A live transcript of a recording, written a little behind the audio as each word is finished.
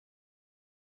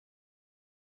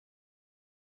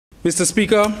Mr.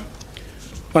 Speaker,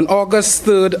 on August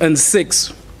 3rd and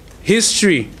 6th,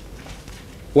 history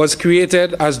was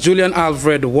created as Julien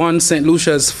Alfred won St.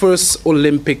 Lucia's first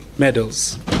Olympic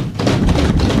medals.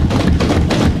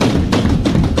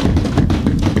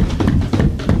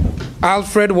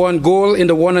 Alfred won gold in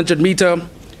the 100 meter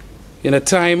in a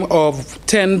time of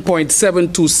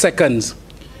 10.72 seconds.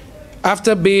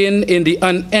 After being in the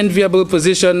unenviable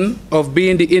position of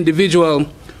being the individual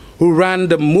who ran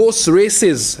the most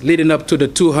races leading up to the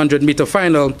 200-meter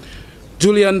final,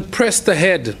 Julien pressed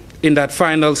ahead in that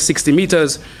final 60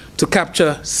 meters to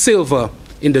capture silver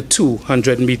in the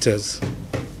 200 meters.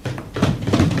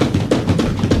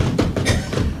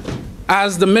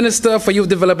 As the Minister for Youth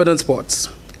Development and Sports,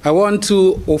 I want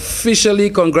to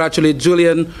officially congratulate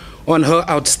Julien on her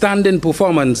outstanding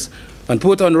performance and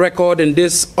put on record in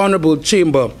this honorable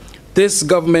chamber this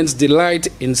government's delight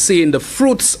in seeing the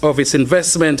fruits of its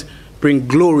investment bring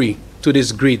glory to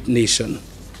this great nation.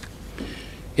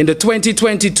 In the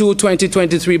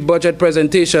 2022-2023 budget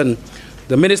presentation,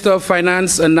 the Minister of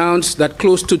Finance announced that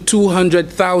close to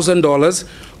 $200,000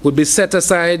 would be set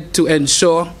aside to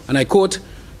ensure, and I quote,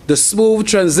 the smooth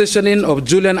transitioning of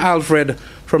Julien Alfred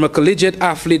from a collegiate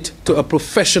athlete to a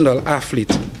professional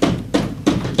athlete.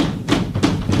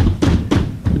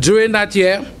 During that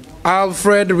year,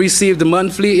 Alfred received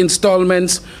monthly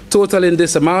installments totaling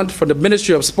this amount from the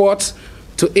Ministry of Sports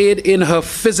to aid in her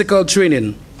physical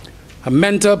training, her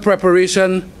mental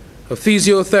preparation, her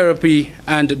physiotherapy,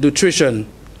 and nutrition.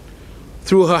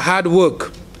 Through her hard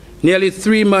work, nearly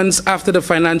 3 months after the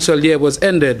financial year was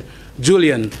ended,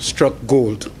 Julien struck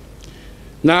gold.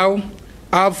 Now,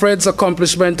 Alfred's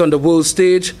accomplishment on the world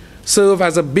stage serve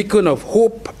as a beacon of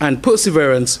hope and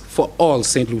perseverance for all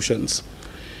St. Lucians.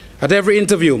 At every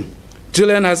interview,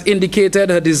 Julien has indicated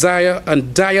her desire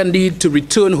and dire need to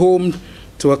return home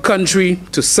to her country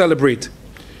to celebrate.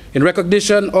 In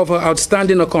recognition of her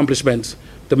outstanding accomplishments,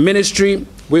 the Ministry,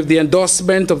 with the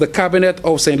endorsement of the Cabinet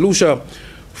of St. Lucia,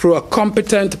 through a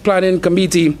competent planning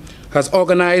committee, has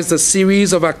organized a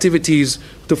series of activities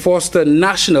to foster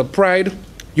national pride,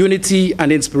 unity,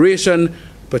 and inspiration,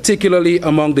 particularly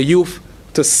among the youth,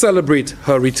 to celebrate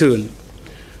her return.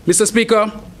 Mr.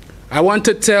 Speaker, I want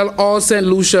to tell all St.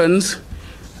 Lucians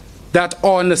that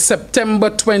on September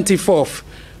 24th,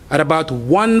 at about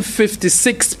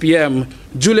 1:56 p.m.,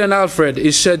 Julien Alfred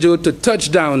is scheduled to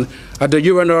touch down at the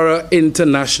Uranora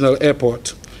International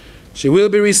Airport. She will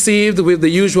be received with the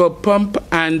usual pomp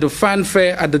and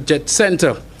fanfare at the Jet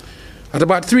Center. At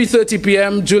about 3:30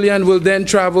 p.m., Julien will then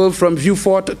travel from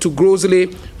Vieux-Fort to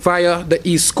Grosley via the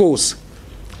East Coast.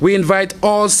 We invite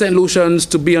all St. Lucians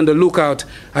to be on the lookout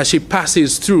as she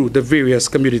passes through the various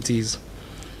communities.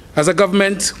 As a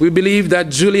government, we believe that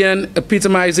Julien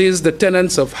epitomizes the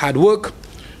tenets of hard work,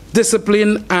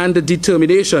 discipline, and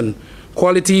determination,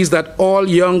 qualities that all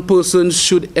young persons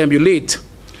should emulate.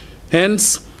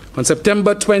 Hence, on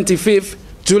September 25th,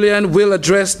 Julien will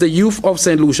address the youth of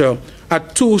St. Lucia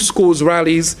at 2 schools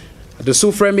rallies at the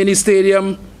Soufrière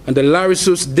Ministerial and the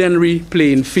Larissus Dennery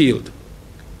playing field.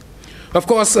 Of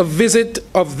course, a visit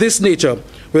of this nature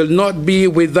will not be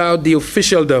without the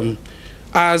officialdom,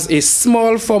 as a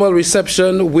small formal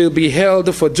reception will be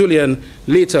held for Julien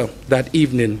later that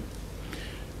evening.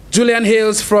 Julien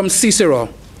hails from Cicero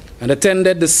and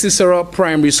attended the Cicero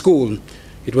Primary School.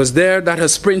 It was there that her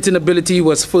sprinting ability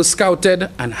was first scouted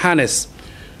and harnessed.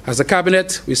 As a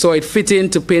cabinet, we saw it fitting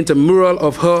to paint a mural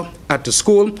of her at the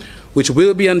school, which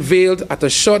will be unveiled at a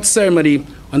short ceremony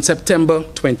on September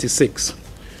 26.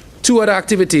 2 other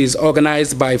activities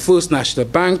organized by First National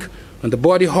Bank and the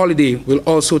body holiday will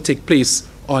also take place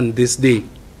on this day.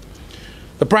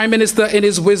 The Prime Minister, in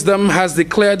his wisdom, has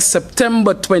declared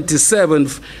September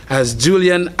 27th as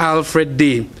Julien Alfred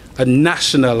Day, a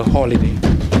national holiday.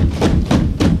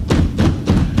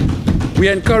 We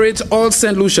encourage all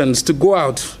St. Lucians to go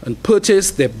out and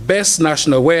purchase their best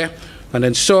national wear and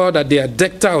ensure that they are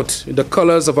decked out in the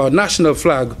colors of our national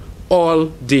flag all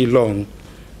day long.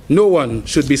 No one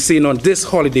should be seen on this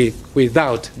holiday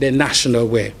without their national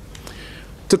wear.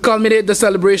 To culminate the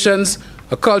celebrations,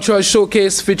 a cultural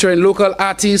showcase featuring local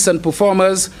artists and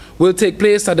performers will take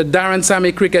place at the Darren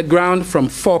Sammy Cricket Ground from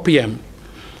 4 p.m.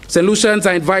 St. Lucians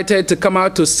are invited to come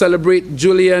out to celebrate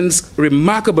Julien's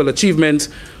remarkable achievement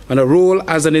and a role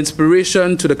as an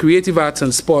inspiration to the creative arts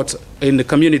and sport in the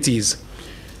communities.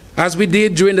 As we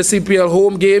did during the CPL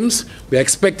home games, we are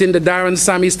expecting the Darren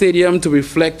Sammy Stadium to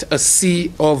reflect a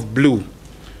sea of blue.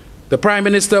 The Prime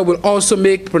Minister will also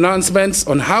make pronouncements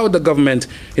on how the government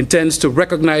intends to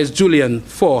recognize Julien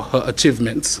for her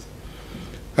achievements.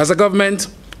 As a government,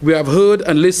 we have heard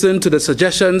and listened to the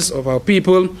suggestions of our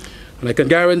people, And I can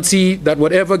guarantee that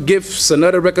whatever gifts and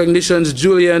other recognitions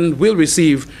Julien will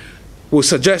receive were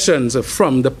suggestions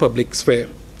from the public sphere.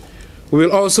 We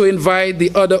will also invite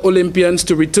the other Olympians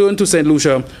to return to St.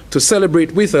 Lucia to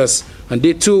celebrate with us, and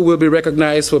they too will be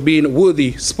recognized for being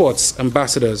worthy sports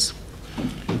ambassadors.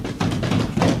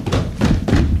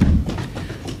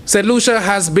 St. Lucia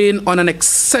has been on an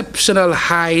exceptional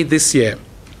high this year.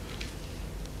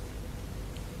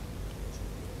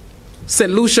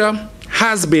 St. Lucia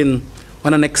has been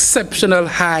on an exceptional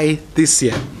high this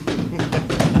year.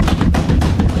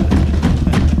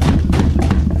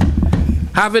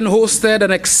 Having hosted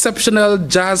an exceptional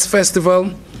jazz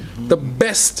festival, the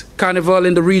best carnival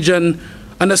in the region,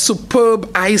 and a superb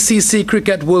ICC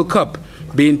Cricket World Cup,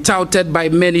 being touted by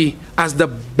many as the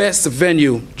best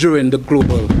venue during the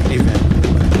global event.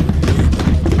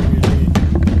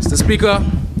 Mr. Speaker,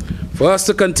 for us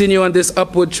to continue on this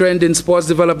upward trend in sports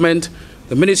development,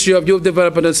 the Ministry of Youth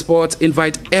Development and Sport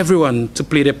invite everyone to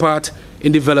play their part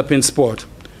in developing sport.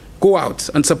 Go out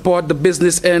and support the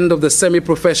business end of the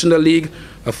semi-professional league.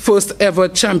 A first ever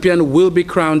champion will be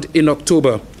crowned in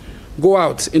October. Go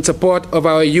out in support of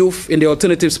our youth in the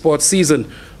alternative sports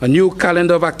season. A new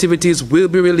calendar of activities will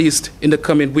be released in the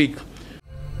coming week.